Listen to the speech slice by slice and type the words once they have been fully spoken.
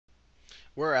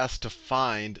we're asked to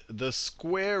find the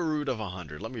square root of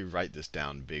 100. Let me write this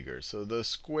down bigger. So the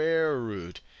square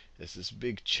root is this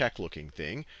big check-looking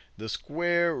thing. The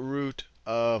square root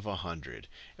of 100.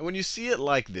 And when you see it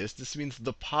like this means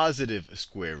the positive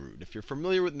square root. If you're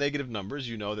familiar with negative numbers,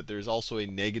 you know that there's also a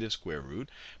negative square root.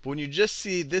 But when you just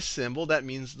see this symbol, that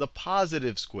means the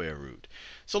positive square root.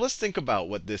 So let's think about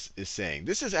what this is saying.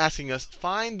 This is asking us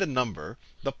find the number,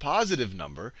 the positive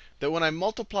number, that when I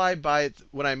multiply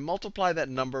that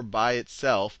number by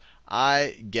itself,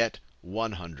 I get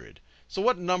 100. So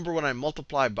what number when I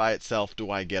multiply by itself do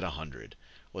I get 100?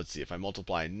 Let's see, if I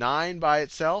multiply 9 by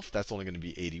itself, that's only going to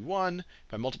be 81.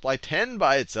 If I multiply 10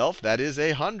 by itself, that is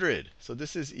 100. So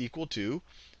this is equal to,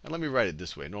 and let me write it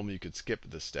this way. Normally you could skip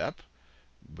this step,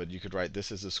 but you could write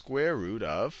this as the square root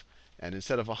of, and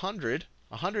instead of 100,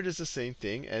 100 is the same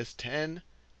thing as 10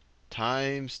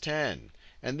 times 10.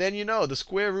 And then you know the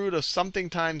square root of something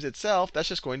times itself, that's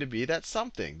just going to be that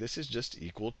something. This is just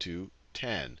equal to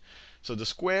 10. So the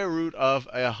square root of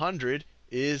 100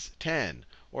 is 10.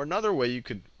 Or another way you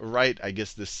could write, I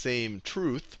guess, the same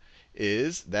truth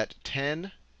is that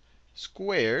 10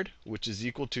 squared, which is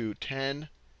equal to 10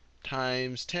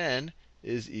 times 10,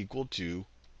 is equal to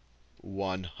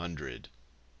 100.